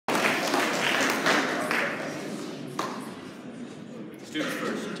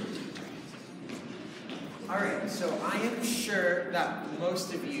So I am sure that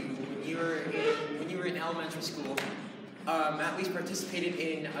most of you, when you were in elementary school, at least participated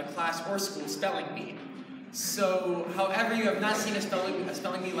in a class or school spelling bee. So, however, you have not seen a spelling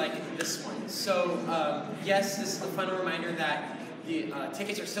bee like this one. So, yes, this is a final reminder that the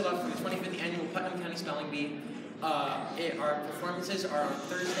tickets are still up for the 25th Annual Putnam County Spelling Bee. Our performances are on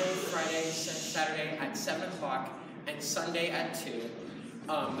Thursday, Friday, Saturday at 7 o'clock, and Sunday at 2.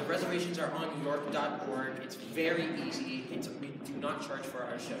 The reservations are on york.org. It's very easy. We do not charge for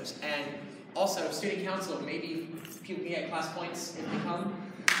our shows. And also, student council, maybe people can get class points if they come.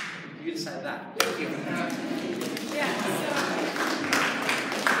 You decide that. Thank you.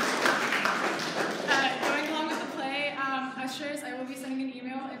 Going along with the play, ushers, I will be sending an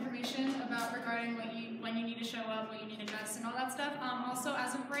email information about regarding when you need to show up, what you need to dress, and all that stuff. Also,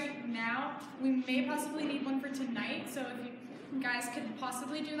 as of right now, we may possibly need one for tonight, so if you guys could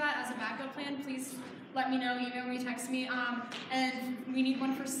possibly do that as a backup plan, please let me know, email me, text me. And we need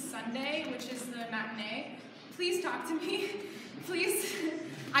one for Sunday, which is the matinee. Please talk to me. Please.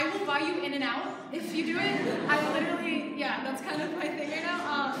 I will buy you in and out if you do it. I literally, yeah, that's kind of my thing right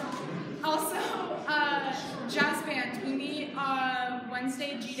now. Also, jazz band. We meet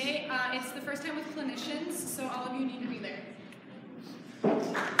Wednesday, G-Day. It's the first time with clinicians, so all of you need to be there.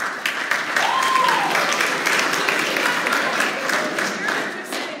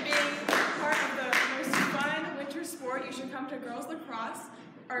 You should come to girls lacrosse,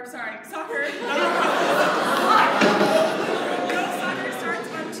 or sorry, soccer. Girls soccer starts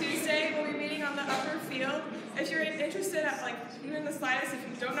on Tuesday. We'll be meeting on the upper field. If you're interested at even the slightest, if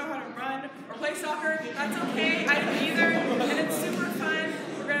you don't know how to run or play soccer, that's okay. I don't either, and it's super fun.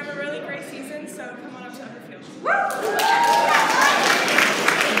 We're gonna have a really great season, so come on up to upper field.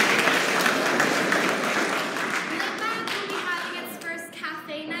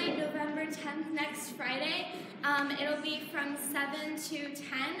 Friday. It'll be from 7 to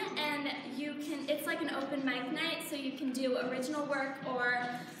 10, and it's like an open mic night, so you can do original work or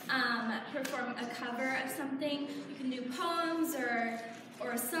perform a cover of something. You can do poems or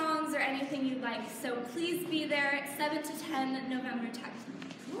songs or anything you like. So please be there 7 to 10, November 10th.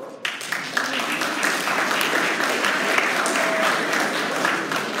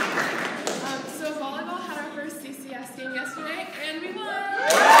 So volleyball had our first CCS game yesterday, and we won!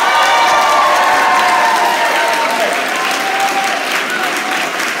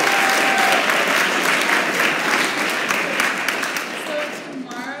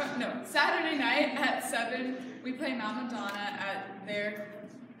 We play Mount Madonna at their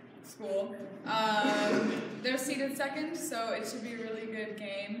school. They're seated second, so it should be a really good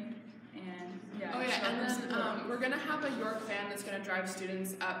game. And yeah. Oh yeah, and then we're gonna have a York van that's gonna drive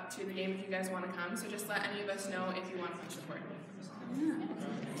students up to the game if you guys want to come. So just let any of us know if you want to come support.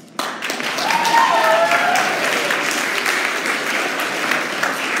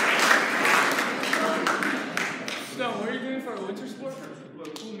 So, what are you doing for a winter sport?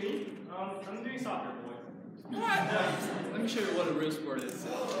 Who, me? I'm doing soccer, boy. What? Let me show you what a real sport is.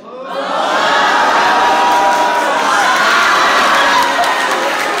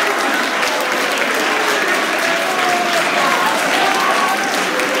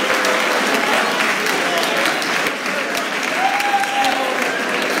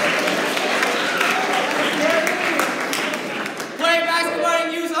 Play basketball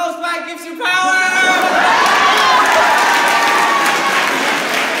and use Ospec gives you power!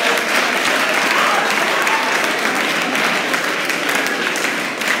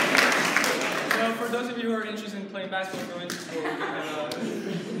 Basketball going to school,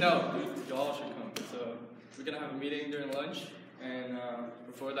 no, you all should come. So we're gonna have a meeting during lunch, and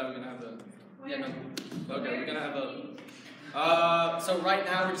before that we're gonna have we're gonna have so right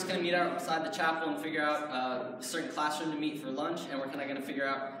now we're just gonna meet outside the chapel and figure out a certain classroom to meet for lunch, and we're kind of gonna figure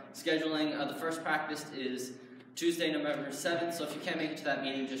out scheduling. The first practice is Tuesday, November 7th. So if you can't make it to that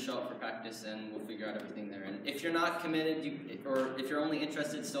meeting, just show up for practice, and we'll figure out everything there. And if you're not committed, or if you're only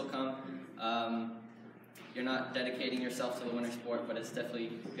interested, still come. You're not dedicating yourself to the winter sport, but it's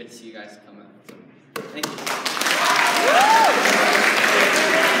definitely good to see you guys come out. So, thank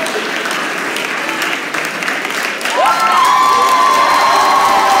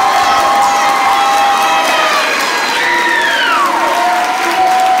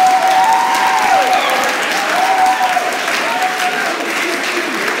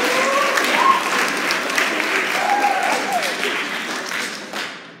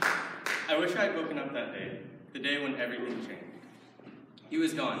I wish I had woken up that day, the day when everything changed. He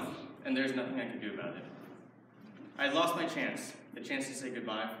was gone, and there's nothing I could do about it. I had lost my chance, the chance to say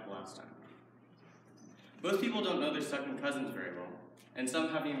goodbye for the last time. Most people don't know their second cousins very well, and some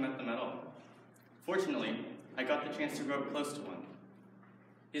haven't even met them at all. Fortunately, I got the chance to grow up close to one.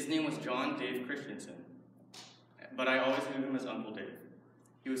 His name was John Dave Christensen, but I always knew him as Uncle Dave.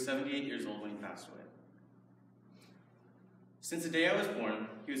 He was 78 years old when he passed away. Since the day I was born,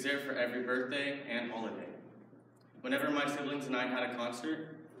 he was there for every birthday and holiday. Whenever my siblings and I had a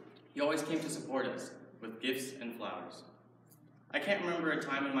concert, he always came to support us with gifts and flowers. I can't remember a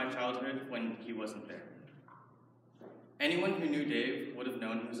time in my childhood when he wasn't there. Anyone who knew Dave would have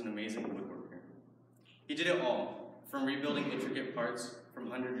known he was an amazing woodworker. He did it all, from rebuilding intricate parts from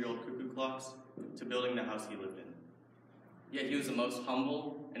 100-year-old cuckoo clocks to building the house he lived in. Yet he was the most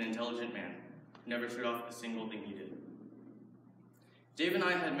humble and intelligent man, never showed off a single thing he did. Dave and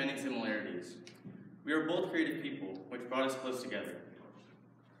I had many similarities. We were both creative people, which brought us close together.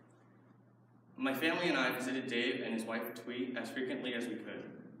 My family and I visited Dave and his wife Twee as frequently as we could.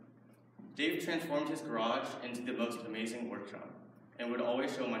 Dave transformed his garage into the most amazing workshop and would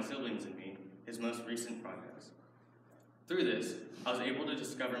always show my siblings and me his most recent projects. Through this, I was able to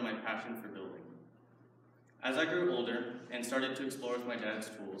discover my passion for building. As I grew older and started to explore with my dad's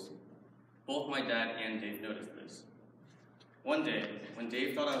tools, both my dad and Dave noticed this. One day, when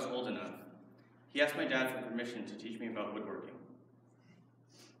Dave thought I was old enough, he asked my dad for permission to teach me about woodworking.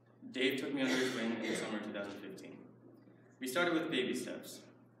 Dave took me under his wing in the summer of 2015. We started with baby steps.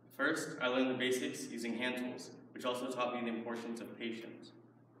 First, I learned the basics using hand tools, which also taught me the importance of patience.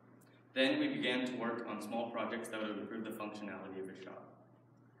 Then we began to work on small projects that would improve the functionality of his shop.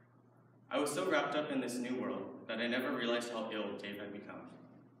 I was so wrapped up in this new world that I never realized how ill Dave had become.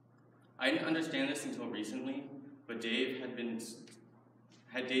 I didn't understand this until recently, but Dave had been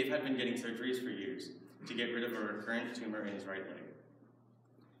getting surgeries for years to get rid of a recurrent tumor in his right leg.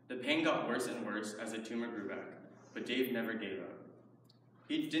 The pain got worse and worse as the tumor grew back, but Dave never gave up.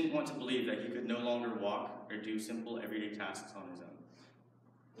 He didn't want to believe that he could no longer walk or do simple everyday tasks on his own.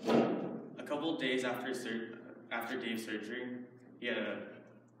 A couple of days after Dave's surgery, he had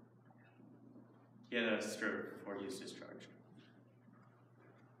a stroke before he was discharged.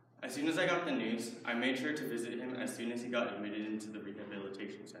 As soon as I got the news, I made sure to visit him as soon as he got admitted into the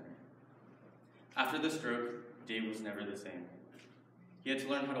rehabilitation center. After the stroke, Dave was never the same. He had to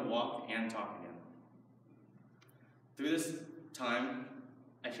learn how to walk and talk again. Through this time,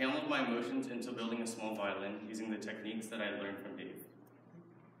 I channeled my emotions into building a small violin using the techniques that I had learned from Dave.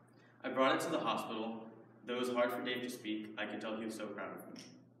 I brought it to the hospital. Though it was hard for Dave to speak, I could tell he was so proud of me.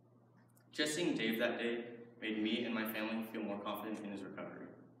 Just seeing Dave that day made me and my family feel more confident in his recovery.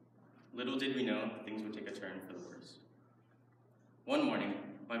 Little did we know things would take a turn for the worse. One morning,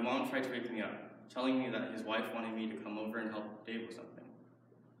 my mom tried to wake me up, telling me that his wife wanted me to come over and help Dave with something.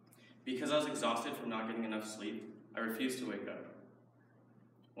 Because I was exhausted from not getting enough sleep, I refused to wake up.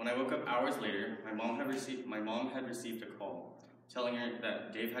 When I woke up hours later, my mom had received a call telling her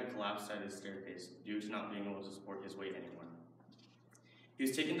that Dave had collapsed at his staircase due to not being able to support his weight anymore. He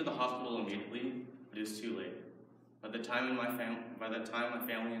was taken to the hospital immediately, but it was too late. By the time my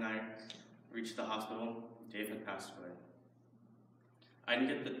family and I reached the hospital, Dave had passed away. I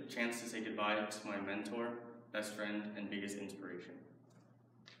didn't get the chance to say goodbye to my mentor, best friend, and biggest inspiration.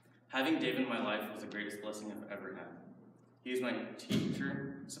 Having Dave in my life was the greatest blessing I've ever had. He is my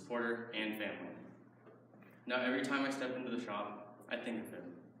teacher, supporter, and family. Now every time I step into the shop, I think of him.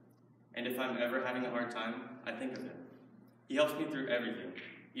 And if I'm ever having a hard time, I think of him. He helps me through everything,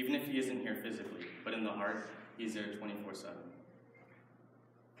 even if he isn't here physically, but in the heart, he's there 24/7.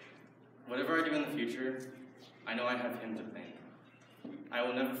 Whatever I do in the future, I know I have him to thank. I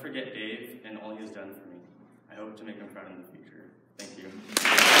will never forget Dave and all he has done for me. I hope to make him proud in the future. Thank you.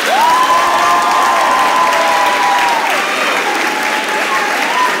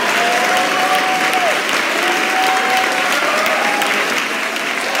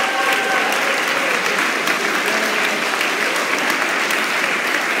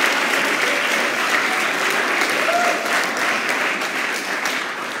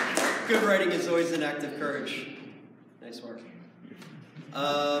 Good writing is always an act of courage. Nice work.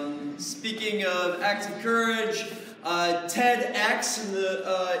 Speaking of acts of courage, TEDx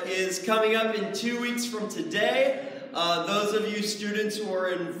is coming up in 2 weeks from today. Those of you students who are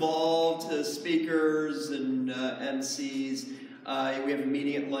involved as speakers and MCs, we have a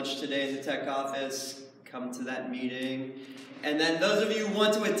meeting at lunch today in the tech office. Come to that meeting. And then those of you who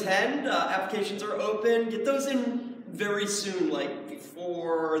want to attend, applications are open. Get those in very soon, like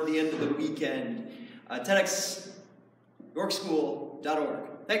before the end of the weekend. TEDxYorkschool.org.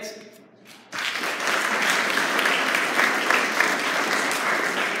 Thanks.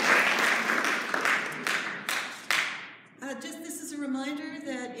 This is a reminder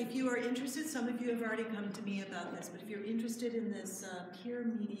that if you are interested, some of you have already come to me about this, but if you're interested in this peer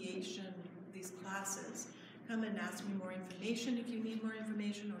mediation, these classes, come and ask me more information if you need more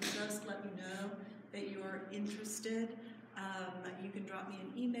information, or just let me know that you're interested. You can drop me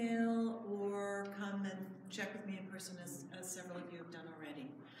an email or come and check with me in person, as several of you have done already.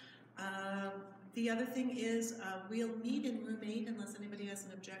 The other thing is we'll meet in room 8 unless anybody has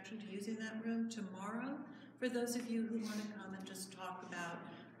an objection to using that room tomorrow. For those of you who want to come and just talk about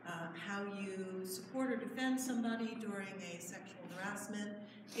how you support or defend somebody during a sexual harassment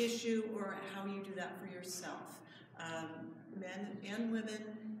issue, or how you do that for yourself. Men and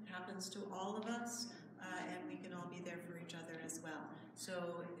women, happens to all of us, and we can all be there for each other as well.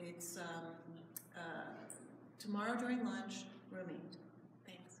 So it's tomorrow during lunch, room 8.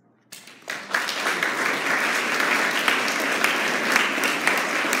 Thanks.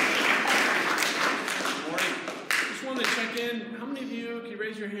 Good morning. Just wanted to check in. How many of you, can you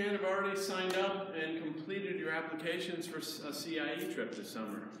raise your hand, have already signed up and completed your applications for a CIE trip this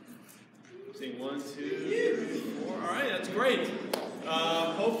summer? Seeing 1, 2, 4. All right, that's great.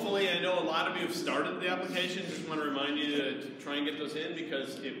 Hopefully, I know a lot of you have started the application. Just want to remind you to try and get those in,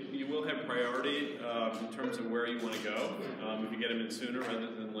 because you will have priority in terms of where you want to go if you get them in sooner rather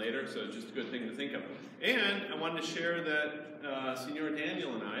than later. So it's just a good thing to think of. And I wanted to share that Senor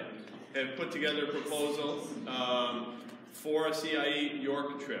Daniel and I have put together a proposal for a CIE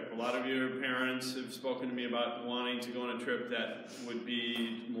York trip. A lot of your parents have spoken to me about wanting to go on a trip that would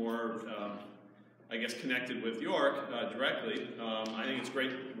be more, I guess, connected with York directly. I think it's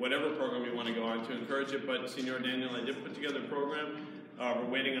great, whatever program you want to go on, to encourage it, but Senor Daniel and I did put together a program. We're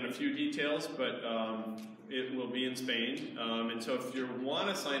waiting on a few details, but it will be in Spain. And so if you want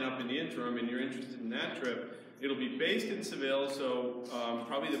to sign up in the interim and you're interested in that trip, it'll be based in Seville, so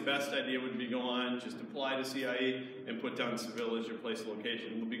probably the best idea would be go on, just apply to CIE and put down Seville as your place of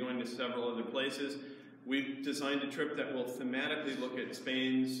location. We'll be going to several other places. We've designed a trip that will thematically look at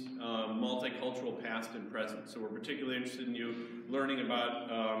Spain's multicultural past and present. So we're particularly interested in you learning about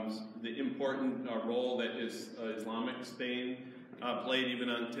the important role that Islamic Spain played even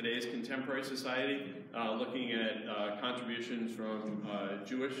on today's contemporary society, looking at contributions from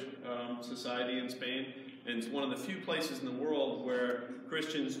Jewish society in Spain. And it's one of the few places in the world where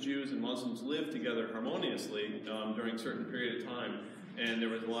Christians, Jews, and Muslims live together harmoniously during a certain period of time. And there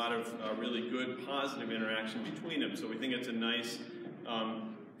was a lot of really good, positive interaction between them. So we think it's a nice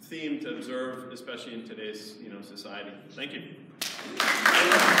theme to observe, especially in today's society. Thank you.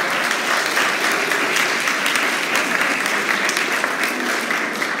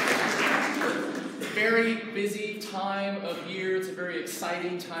 Very busy time of year. It's a very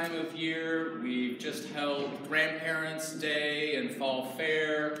exciting time of year. We've just held Grandparents' Day and Fall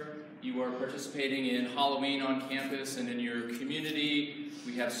Fair. You are participating in Halloween on campus and in your community.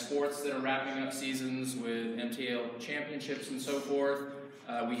 We have sports that are wrapping up seasons with MTL championships and so forth.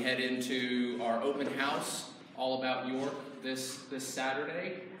 We head into our open house, all about York, this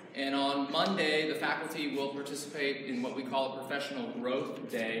Saturday. And on Monday, the faculty will participate in what we call a Professional Growth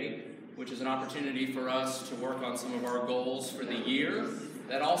Day, which is an opportunity for us to work on some of our goals for the year.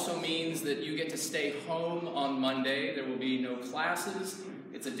 That also means that you get to stay home on Monday. There will be no classes.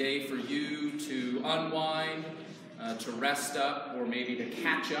 It's a day for you to unwind, to rest up, or maybe to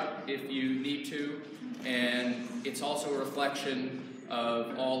catch up if you need to. And it's also a reflection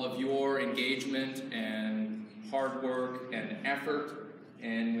of all of your engagement and hard work and effort.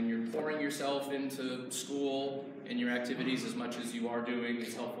 And when you're pouring yourself into school and your activities as much as you are doing,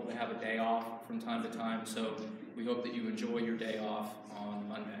 it's helpful to have a day off from time to time. So we hope that you enjoy your day off on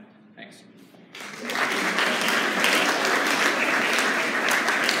Monday. Thanks.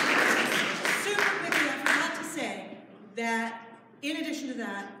 Super quickly, I forgot to say that in addition to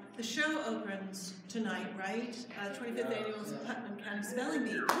that, the show opens tonight, right? 25th Annual Putnam County Spelling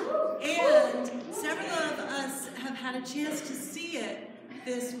Bee. And several of us have had a chance to see it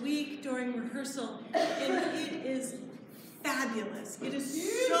this week during rehearsal, and it is fabulous. It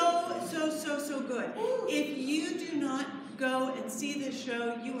is so good. If you do not go and see this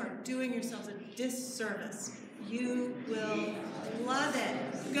show, you are doing yourselves a disservice. You will love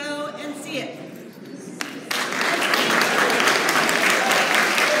it. Go and see it.